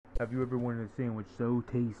Have you ever wanted a sandwich so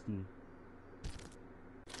tasty?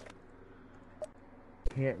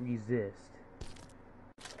 Can't resist.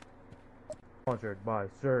 Sponsored by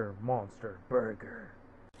Sir Monster Burger.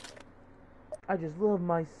 I just love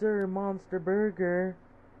my Sir Monster Burger.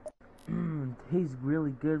 Tastes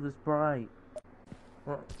really good with Sprite.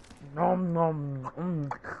 Nom nom.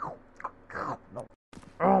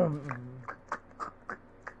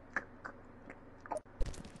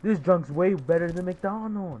 This junk's way better than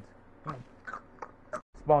McDonald's.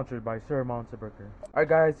 Sponsored by Sir Monster Burger. Alright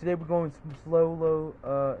guys, today we're going slow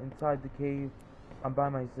inside the cave. I'm by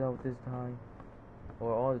myself this time.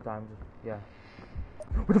 Or all the times, yeah.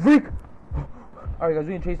 What the freak? Alright guys,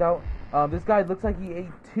 we're gonna chase out. This guy looks like he ate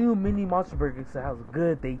 2 mini Monster Burgers. So how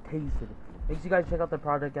good they tasted. Make sure you guys check out the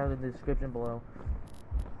product out in the description below.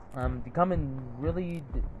 They come in really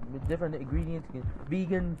different ingredients.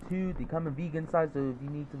 Vegan too. They come in vegan size, so if you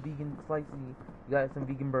need some vegan slices, you got some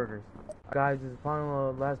vegan burgers. Guys, this is the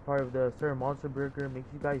final last part of the Sir Monster Burger. Make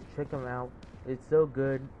sure you guys check them out. It's so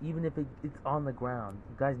good, even if it's on the ground.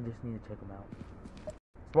 You guys just need to check them out.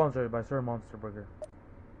 Sponsored by Sir Monster Burger.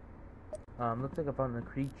 Looks like I found a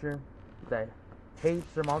creature that hates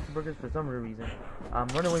Sir Monster Burgers for some reason. I'm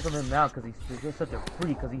running away from him now because he's just such a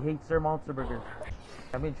freak because he hates Sir Monster Burgers.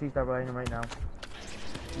 I'm getting chased out by him right now.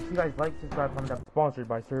 If you guys like, subscribe, comment down. Sponsored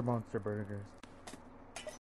by Sir Monster Burgers.